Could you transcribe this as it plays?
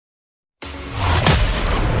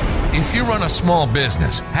If you run a small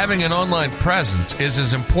business, having an online presence is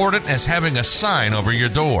as important as having a sign over your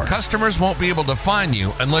door. Customers won't be able to find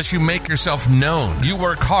you unless you make yourself known. You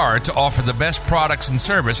work hard to offer the best products and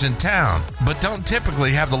service in town, but don't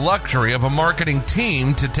typically have the luxury of a marketing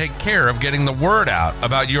team to take care of getting the word out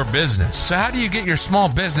about your business. So how do you get your small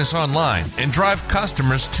business online and drive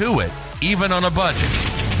customers to it, even on a budget?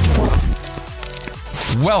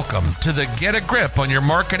 Welcome to the Get a Grip on Your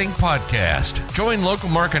Marketing podcast. Join local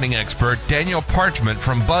marketing expert Daniel Parchment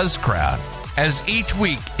from BuzzCrowd as each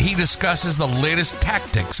week he discusses the latest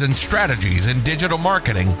tactics and strategies in digital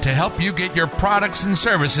marketing to help you get your products and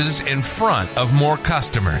services in front of more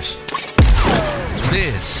customers.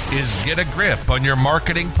 This is Get a Grip on Your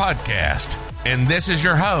Marketing podcast, and this is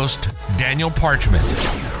your host, Daniel Parchment.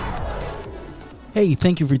 Hey,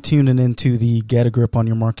 thank you for tuning into the Get a Grip on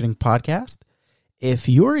Your Marketing podcast. If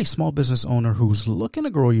you're a small business owner who's looking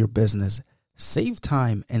to grow your business, save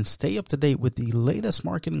time, and stay up to date with the latest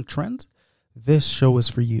marketing trends, this show is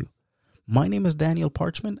for you. My name is Daniel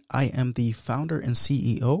Parchment. I am the founder and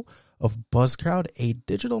CEO of BuzzCrowd, a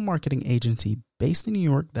digital marketing agency based in New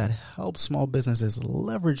York that helps small businesses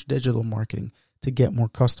leverage digital marketing to get more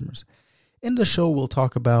customers. In the show, we'll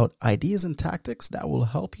talk about ideas and tactics that will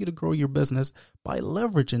help you to grow your business by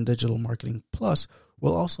leveraging digital marketing. Plus,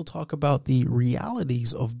 we'll also talk about the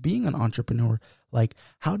realities of being an entrepreneur, like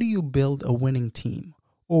how do you build a winning team,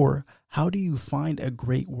 or how do you find a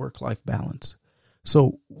great work-life balance?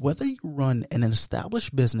 So whether you run an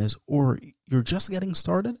established business or you're just getting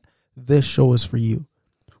started, this show is for you.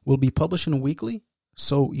 We'll be publishing weekly,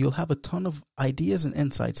 so you'll have a ton of ideas and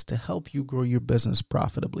insights to help you grow your business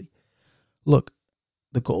profitably. Look,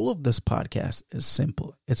 the goal of this podcast is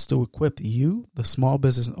simple. It's to equip you, the small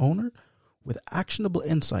business owner, with actionable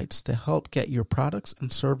insights to help get your products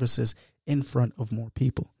and services in front of more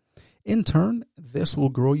people. In turn, this will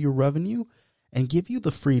grow your revenue and give you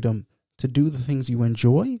the freedom to do the things you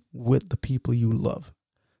enjoy with the people you love.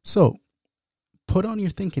 So, put on your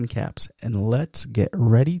thinking caps and let's get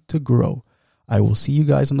ready to grow. I will see you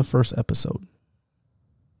guys in the first episode.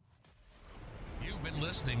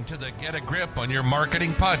 Listening to the Get a Grip on Your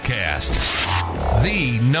Marketing podcast,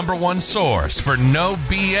 the number one source for no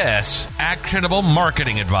BS actionable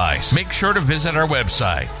marketing advice. Make sure to visit our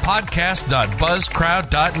website,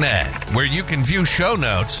 podcast.buzzcrowd.net, where you can view show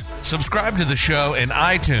notes, subscribe to the show in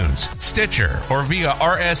iTunes, Stitcher, or via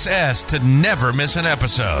RSS to never miss an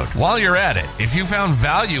episode. While you're at it, if you found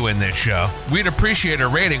value in this show, we'd appreciate a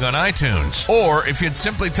rating on iTunes. Or if you'd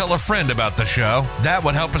simply tell a friend about the show, that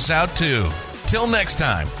would help us out too. Till next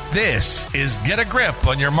time, this is Get a Grip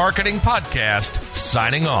on Your Marketing podcast,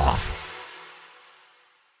 signing off.